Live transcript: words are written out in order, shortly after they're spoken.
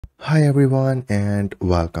Hi everyone and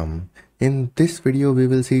welcome. In this video we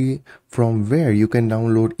will see from where you can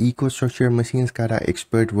download EcoStruxure Machine SCADA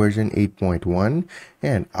Expert version 8.1,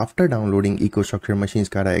 and after downloading EcoStruxure Machine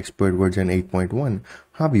SCADA Expert version 8.1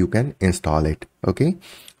 how you can install it. Okay,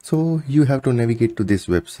 so you have to navigate to this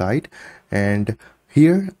website, and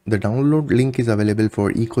here the download link is available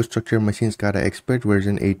for EcoStruxure Machine SCADA Expert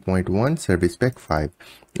version 8.1 Service Pack 5.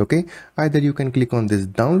 Okay, either you can click on this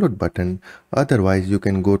download button, otherwise you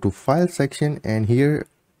can go to file section and here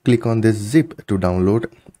click on this zip to download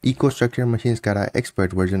EcoStruxure Machine SCADA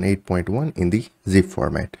Expert version 8.1 in the zip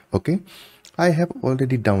format. Okay, I have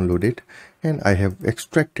already downloaded and I have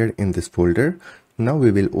extracted in this folder. Now we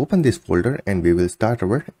will open this folder and we will start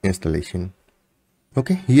our installation.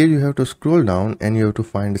 Okay, here you have to scroll down and you have to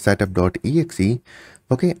find setup.exe.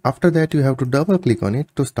 Okay, after that you have to double click on it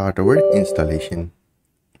to start our installation.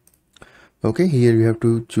 Okay, here you have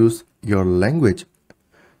to choose your language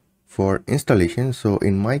for installation. So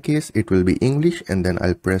in my case it will be English, and then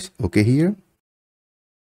I'll press OK here.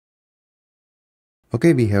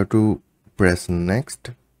 Okay, we have to press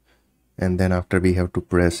next, and then after we have to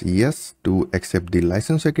press yes to accept the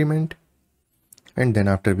license agreement, and then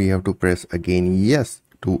after we have to press again yes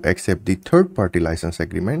to accept the third-party license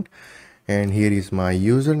agreement. And here is my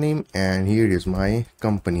username and here is my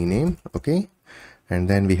company name. Okay, and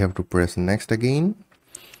then we have to press next again.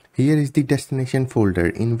 Here is the destination folder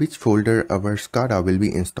in which folder our SCADA will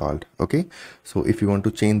be installed. Okay, so if you want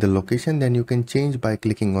to change the location, then you can change by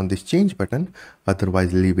clicking on this change button.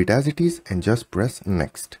 Otherwise leave it as it is and just press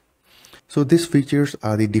next. So these features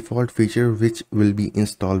are the default feature which will be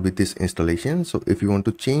installed with this installation. So if you want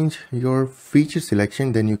to change your feature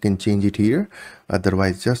selection, then you can change it here.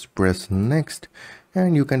 Otherwise just press next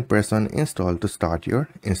and you can press on install to start your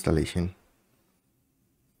installation.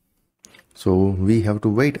 So we have to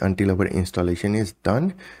wait until our installation is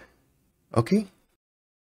done. Okay.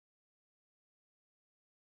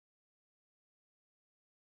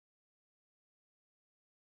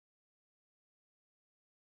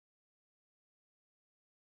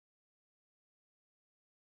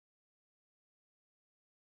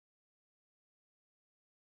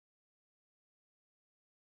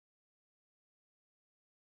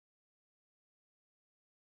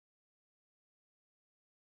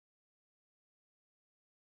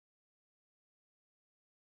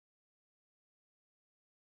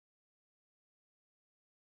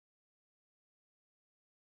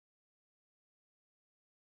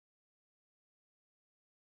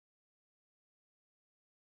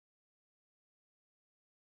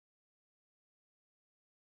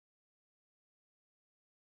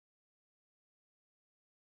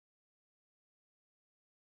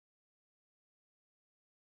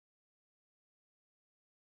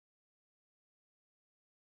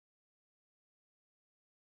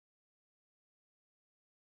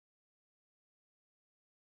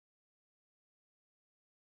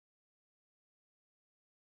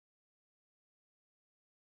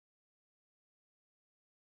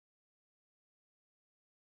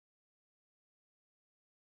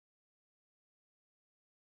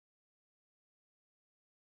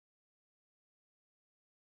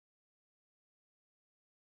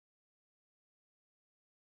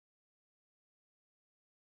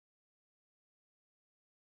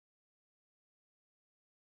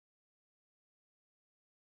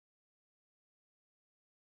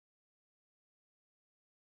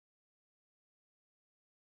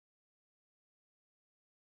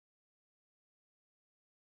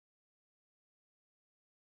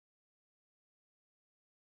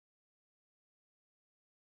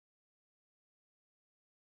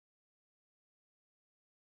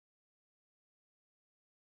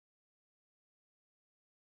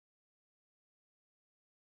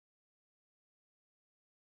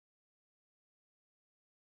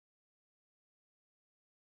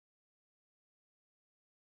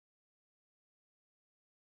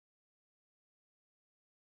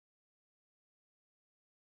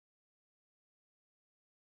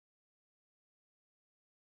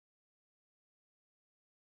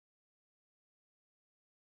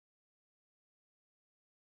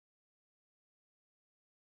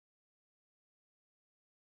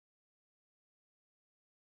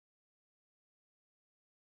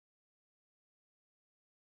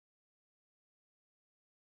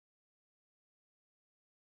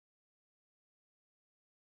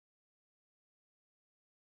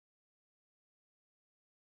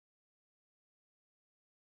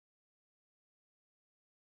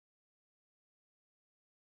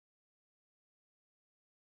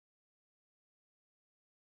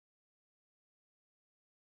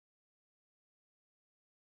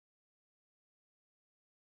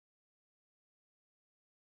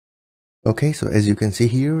 Okay, so as you can see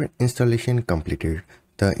here, installation completed.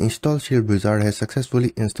 The install shield wizard has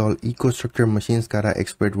successfully installed EcoStruxure Machine SCADA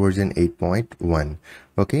Expert version 8.1.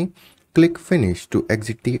 Okay, click finish to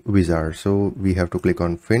exit the wizard. So we have to click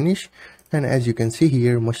on finish, and as you can see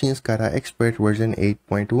here, Machine SCADA Expert version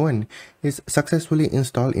 8.1 is successfully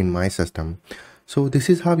installed in my system. So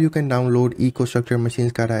this is how you can download EcoStruxure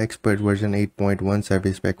Machine SCADA Expert version 8.1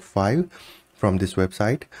 Service Pack 5 from this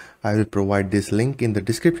website. I will provide this link in the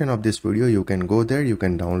description of this video. You can go there, you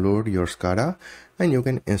can download your SCADA and you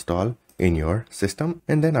can install in your system,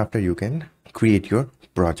 and then after you can create your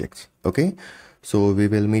projects. Okay, so we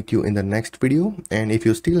will meet you in the next video, and if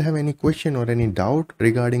you still have any question or any doubt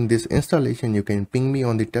regarding this installation, you can ping me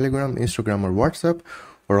on the Telegram, Instagram or WhatsApp,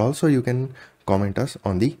 or also you can comment us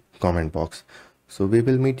on the comment box. So we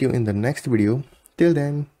will meet you in the next video. Till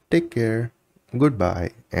then, take care,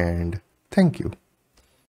 goodbye, and thank you.